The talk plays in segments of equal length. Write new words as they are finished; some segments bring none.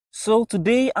So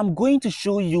today I'm going to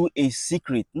show you a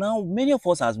secret. Now, many of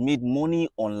us has made money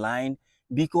online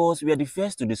because we are the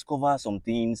first to discover some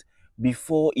things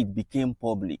before it became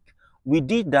public. We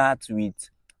did that with,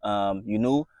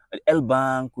 L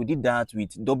Bank. We did that with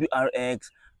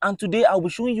WRX, and today I'll be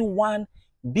showing you one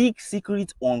big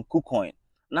secret on KuCoin.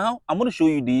 Now, I'm going to show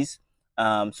you this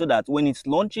so that when it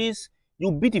launches,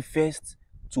 you'll be the first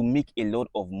to make a lot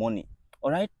of money. All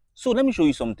right. So let me show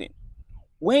you something.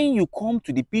 When you come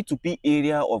to the P2P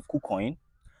area of KuCoin,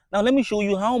 now let me show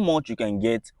you how much you can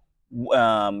get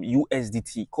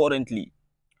USDT currently.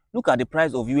 Look at the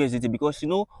price of USDT, because you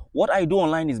know what I do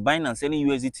online is buying and selling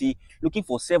USDT, looking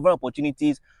for several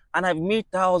opportunities, and I've made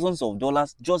thousands of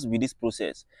dollars just with this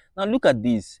process. Now look at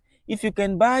this. If you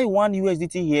can buy one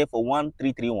USDT here for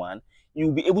 1331,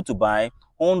 you'll be able to buy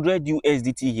 100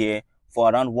 USDT here for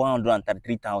around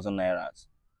 133,000 nairas.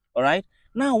 All right.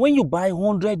 Now, when you buy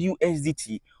 100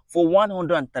 USDT for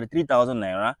 133,000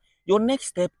 naira, your next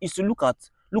step is to look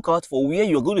out for where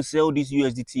you're going to sell this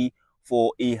USDT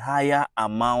for a higher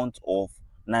amount of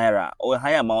naira or a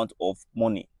higher amount of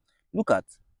money. Look at,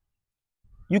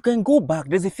 you can go back.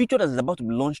 There's a feature that is about to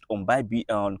be launched on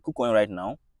on KuCoin right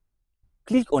now.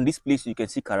 Click on this place so you can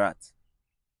see karat.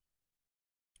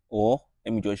 Or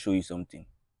let me just show you something.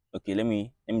 Okay, let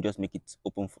me just make it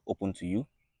open to you.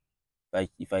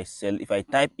 If I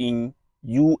type in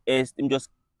US, let me just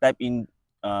type in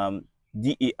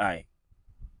DAI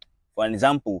for an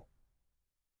example,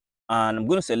 and I'm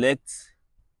going to select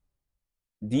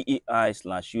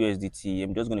DAI/USDT.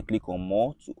 I'm just going to click on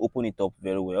more to open it up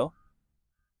very well.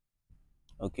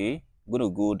 Okay, I'm going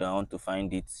to go down to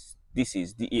find it. This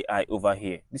is DAI over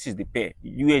here. This is the pair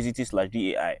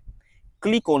USDT/DAI.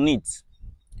 Click on it.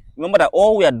 Remember that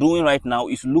all we are doing right now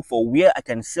is look for where I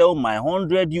can sell my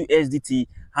 100 USDT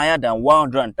higher than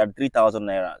 133,000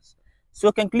 nairas. So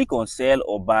you can click on sell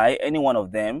or buy, any one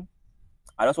of them.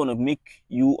 I just want to make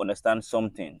you understand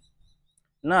something.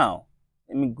 Now,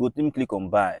 let me click on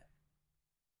buy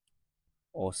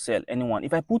or sell, anyone.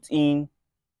 If I put in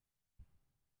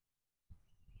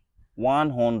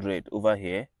 100 over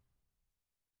here,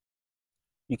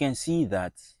 you can see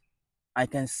that I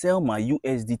can sell my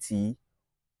USDT,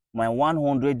 my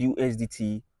 100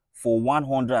 USDT for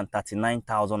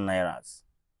 139,000 nairas.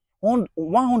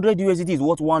 100 USDT is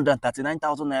worth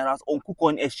 139,000 nairas on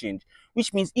KuCoin exchange,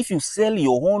 which means if you sell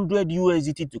your 100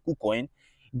 USDT to KuCoin,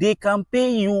 they can pay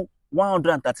you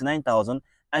 139,000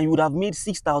 and you would have made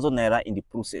 6,000 naira in the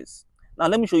process. Now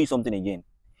let me show you something again.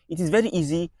 It is very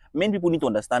easy. Many people need to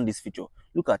understand this feature.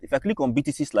 Look at, if I click on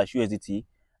BTC/USDT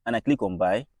and I click on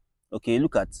buy, okay,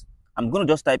 look at, I'm going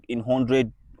to just type in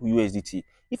 100 USDT.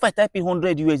 If I type in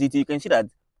 100 USDT, you can see that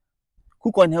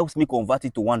KuCoin helps me convert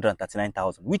it to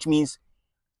 139,000, which means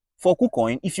for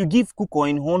KuCoin, if you give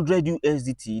KuCoin 100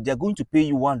 USDT, they're going to pay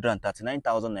you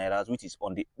 139,000 nairas,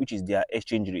 which is their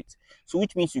exchange rate. So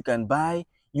which means you can buy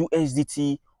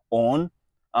USDT on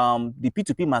the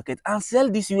P2P market and sell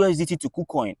this USDT to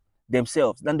KuCoin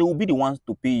themselves. Then they will be the ones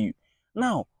to pay you.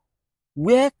 Now,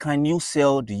 where can you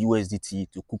sell the USDT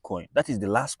to KuCoin? That is the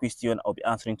last question I'll be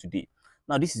answering today.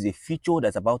 Now, this is a feature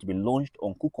that's about to be launched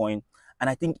on KuCoin, and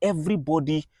I think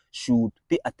everybody should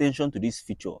pay attention to this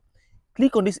feature.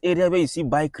 Click on this area where you see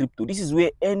buy crypto. This is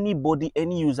where anybody,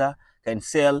 any user can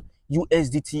sell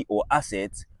USDT or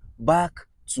assets back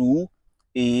to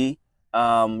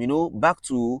back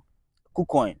to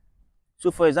KuCoin.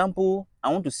 So for example, I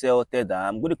want to sell Tether.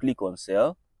 I'm going to click on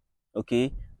sell.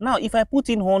 Okay. Now, if I put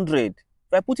in 100,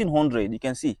 you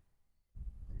can see.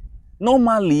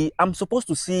 Normally, I'm supposed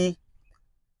to see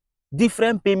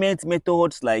different payment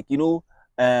methods like,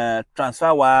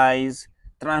 TransferWise,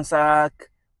 Transact,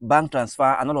 bank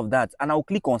transfer, and all of that. And I'll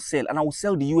click on sell and I will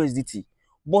sell the USDT.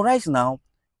 But right now,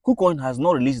 KuCoin has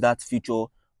not released that feature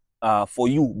for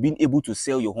you being able to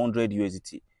sell your 100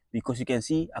 USDT, because you can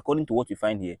see, according to what we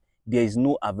find here, there is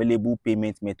no available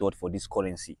payment method for this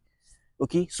currency.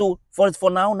 Okay, so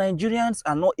for now, Nigerians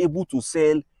are not able to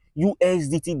sell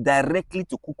USDT directly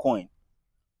to KuCoin.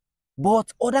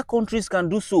 But other countries can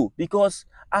do so, because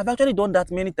I've actually done that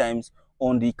many times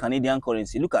on the Canadian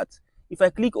currency. Look at, if I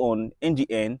click on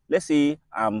NGN, let's say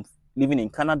I'm living in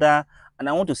Canada and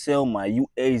I want to sell my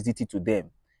USDT to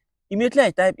them. Immediately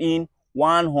I type in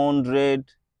 100,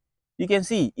 you can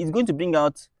see it's going to bring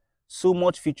out so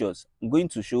much features. I'm going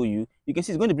to show you. You can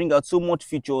see it's going to bring out so much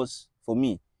features for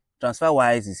me.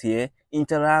 TransferWise is here,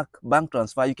 Interact, bank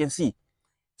transfer, you can see.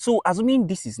 So assuming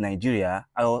this is Nigeria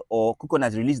or KuCoin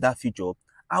has released that feature,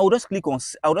 I'll just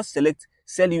select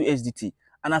sell USDT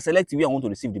and I'll select where I want to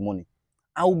receive the money.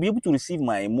 I will be able to receive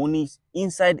my money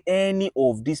inside any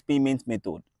of these payment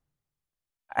methods.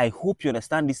 I hope you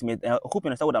understand this. I hope you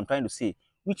understand what I'm trying to say,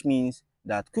 which means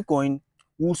that KuCoin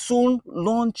will soon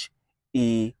launch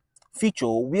a feature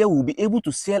where we'll be able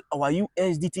to sell our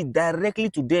USDT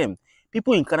directly to them.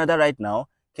 People in Canada right now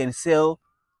can sell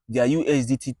their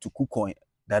USDT to KuCoin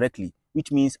directly,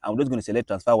 which means I'm just going to select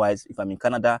TransferWise if I'm in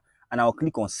Canada, and I'll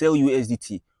click on sell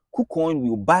USDT. KuCoin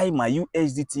will buy my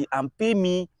USDT and pay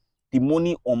me the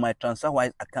money on my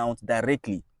TransferWise account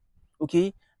directly.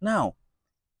 Okay, now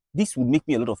this would make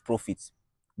me a lot of profits.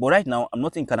 But right now, I'm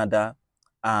not in Canada,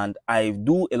 and I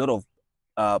do a lot of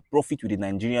profit with the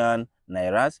Nigerian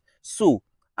Nairas. So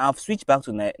I've switched back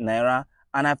to Naira,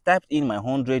 and I've typed in my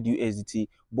 100 USDT,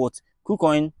 but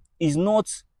KuCoin is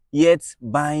not yet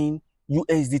buying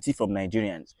USDT from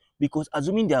Nigerians, because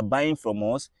assuming they are buying from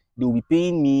us, they will be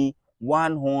paying me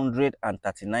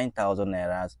 139,000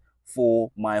 Nairas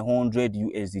for my 100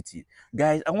 USDT.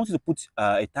 Guys, I want you to put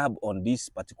a tab on this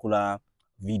particular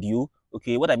video.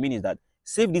 Okay, what I mean is that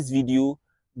save this video,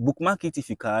 bookmark it if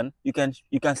you can. You can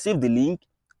save the link,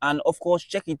 and of course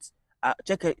check it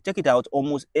out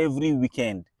almost every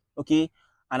weekend. Okay,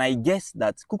 and I guess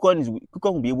that KuCoin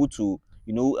will be able to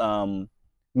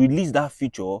release that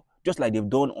feature just like they've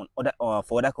done on other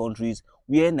for other countries,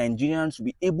 where Nigerians will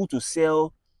be able to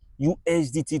sell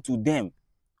USDT to them.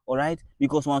 All right,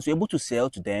 because once we're able to sell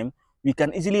to them, we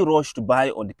can easily rush to buy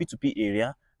on the P2P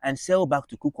area and sell back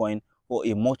to KuCoin for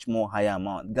a much more higher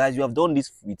amount. Guys, we have done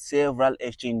this with several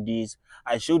exchanges.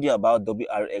 I showed you about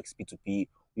WRX P2P.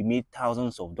 We made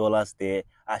thousands of dollars there.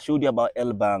 I showed you about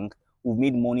L Bank. We've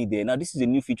made money there. Now, this is a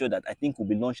new feature that I think will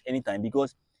be launched anytime,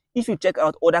 because if you check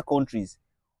out other countries,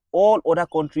 all other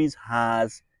countries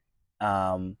has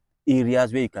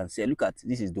areas where you can sell. Look at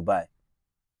this is Dubai.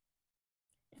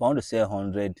 If I want to sell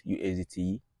 100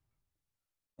 USDT,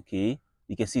 okay,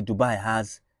 you can see Dubai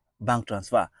has bank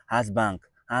transfer, has bank,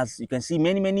 has, you can see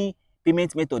many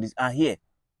payment methods are here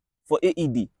for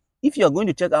AED. If you are going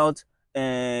to check out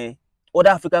other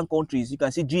African countries, you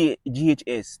can see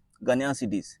GHS, Ghanaian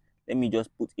cedis. Let me just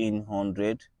put in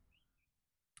 100.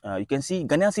 You can see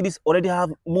Ghanaian cedis already have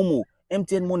Momo,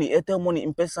 MTN Money, Airtel Money,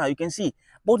 M-Pesa. You can see,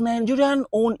 but Nigerian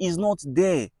own is not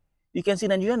there. You can see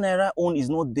Nigerian Naira own is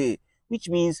not there, which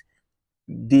means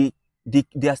they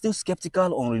are still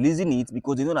skeptical on releasing it,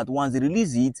 because they know that once they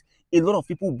release it, a lot of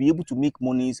people will be able to make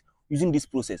monies using this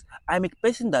process. I'm a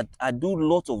person that I do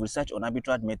lots of research on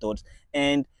arbitrage methods,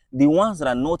 and the ones that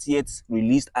are not yet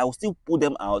released, I will still put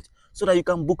them out so that you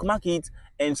can bookmark it,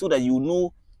 and so that you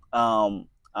know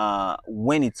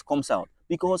when it comes out.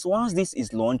 Because once this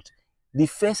is launched, the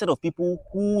first set of people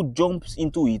who jumps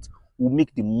into it will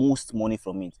make the most money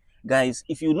from it. Guys,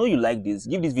 if you know you like this,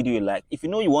 give this video a like. If you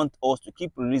know you want us to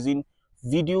keep releasing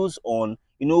videos on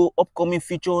upcoming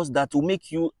features that will make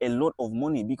you a lot of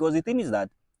money, because the thing is that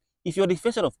if you're the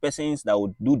first set of persons that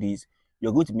would do this,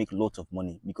 you're going to make lots of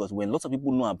money, because when lots of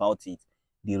people know about it,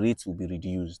 the rates will be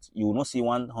reduced. You will not see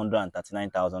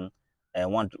 139,000 you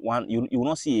will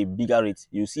not see a bigger rate.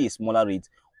 You see a smaller rate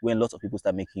when lots of people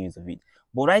start making use of it.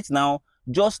 But right now,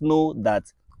 just know that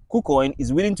KuCoin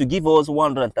is willing to give us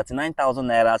 139,000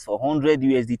 Nairas for 100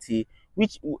 USDT,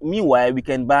 which meanwhile we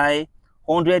can buy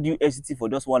 100 USDT for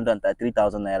just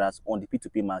 133,000 Nairas on the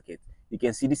P2P market. You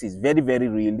can see this is very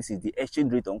real. This is the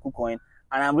exchange rate on KuCoin,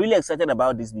 and I'm really excited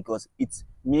about this because it's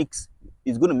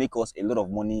going to make us a lot of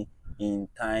money in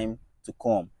time to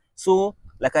come. So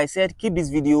like I said, keep this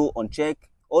video on check.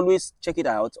 Always check it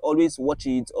out. Always watch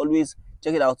it. Always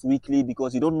check it out weekly,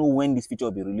 because you don't know when this feature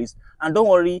will be released. And don't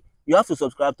worry, you have to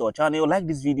subscribe to our channel, like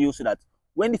this video, so that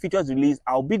when the feature is released,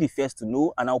 I'll be the first to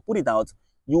know and I'll put it out.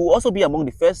 You will also be among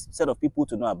the first set of people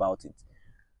to know about it.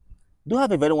 Do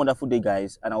have a very wonderful day,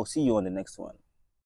 guys, and I'll see you on the next one.